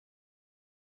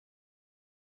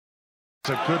It's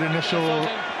a good initial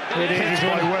hit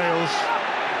by Wales.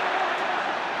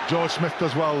 George Smith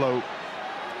does well though,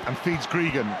 and feeds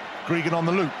Gregan. Gregan on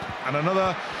the loop, and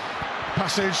another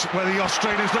passage where the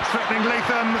Australians look threatening.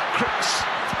 Latham, Cripps,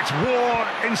 it's War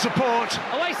in support.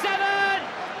 Away 7!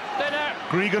 Dinner.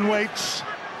 Gregan waits.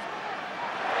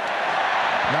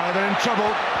 Now they're in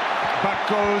trouble. Back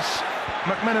goes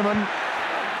McMiniman.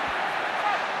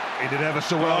 He did ever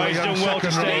so well. He's done well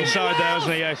to stay inside there,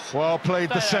 hasn't he? Yes. Well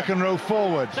played the second row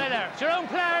forward. Stay there. It's your own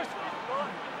players.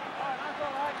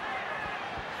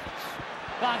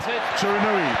 Advantage.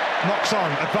 Turinui knocks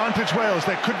on. Advantage Wales.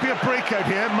 There could be a breakout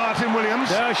here. Martin Williams.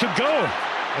 Yeah, should go.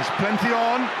 There's plenty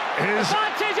on.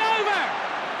 Advantage over.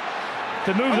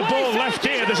 To move the ball left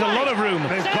here, there's a lot of room.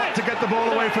 They've got to get the ball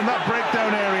away from that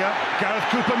breakdown area. Gareth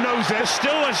Cooper knows it. There's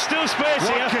still space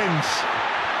here. Watkins.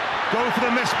 Go for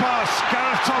the missed pass.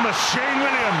 Gareth Thomas, Shane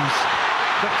Williams.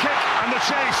 The kick and the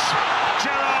chase.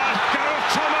 Gerrard, Gareth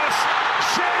Thomas,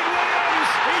 Shane Williams.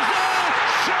 He's there.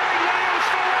 Shane Williams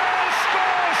for Wales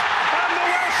scores, and the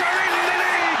Welsh are in the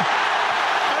lead.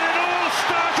 And it all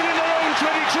started in their own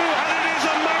 22, and it is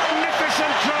a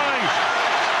magnificent try.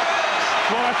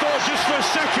 Well, I thought just for a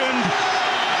second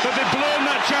that they'd blown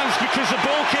that chance because the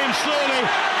ball came slowly,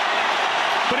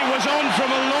 but it was on from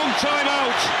a long time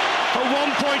out. At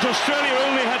one point, Australia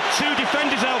only had 2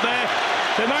 defenders out there.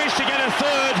 They managed to get a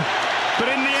third, but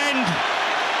in the end,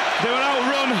 they were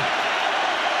outrun.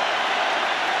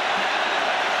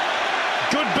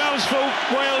 Good bounce for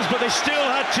Wales, but they still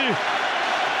had to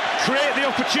create the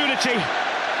opportunity.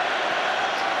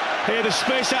 Here, the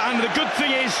space out, and the good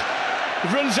thing is,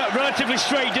 he runs that relatively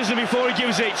straight, doesn't he, before he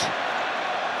gives it.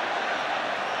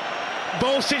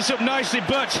 Ball sits up nicely,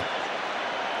 but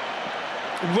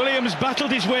Williams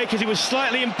battled his way because he was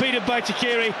slightly impeded by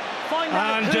Takiri,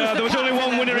 and there was only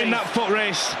one winner in that foot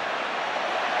race.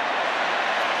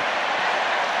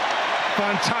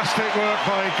 Fantastic work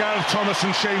by Gareth Thomas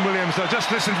and Shane Williams. Now just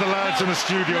listen to the lads in the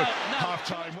studio.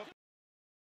 Half-time.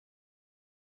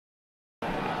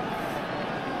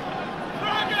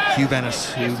 Hugh Bennett,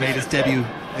 who made his debut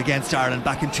against Ireland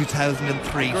back in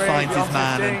 2003, finds his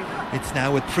man, and it's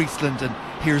now with Priestland, and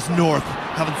here's North.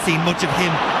 Haven't seen much of him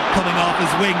coming off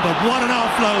his wing, but what an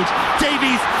offload.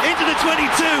 Davies into the 22.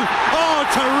 Oh,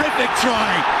 terrific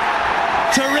try.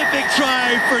 Terrific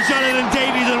try for Jonathan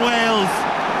Davies and Wales.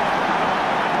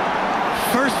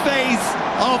 First phase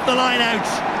off the line out,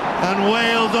 and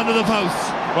Wales under the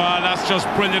post. Well, that's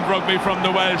just brilliant rugby from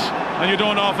the Welsh, and you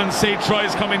don't often see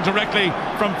tries coming directly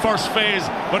from first phase,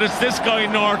 but it's this guy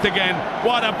North again.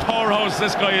 What a powerhouse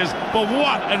this guy is, but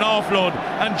what an offload.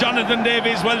 And Jonathan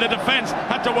Davies, well, the defence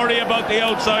had to worry about the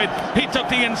outside. He took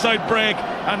the inside break,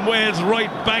 and Wales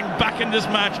right bang back in this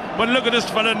match. But look at this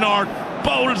fella North,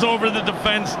 bowls over the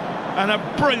defence, and a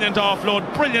brilliant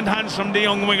offload, brilliant hands from the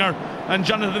young winger. And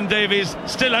Jonathan Davies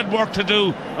still had work to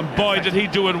do, and boy did he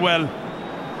do it well.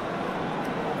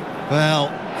 Well,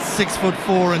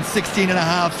 6'4" and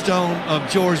 16.5 stone of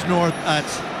George North at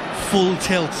full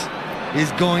tilt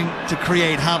is going to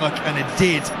create havoc, and it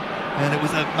did. And it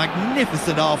was a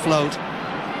magnificent offload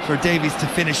for Davies to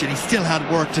finish it. He still had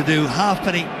work to do.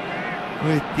 Halfpenny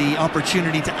with the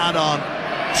opportunity to add on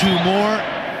 2 more,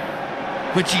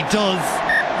 which he does,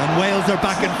 and Wales are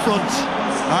back in front.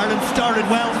 Ireland started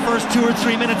well the first 2 or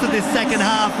 3 minutes of this second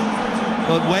half,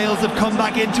 but Wales have come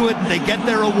back into it, and they get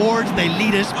their reward. They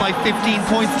lead it by 15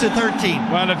 points to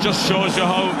 13. Well, it just shows you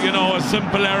how, a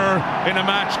simple error in a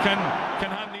match can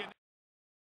hand the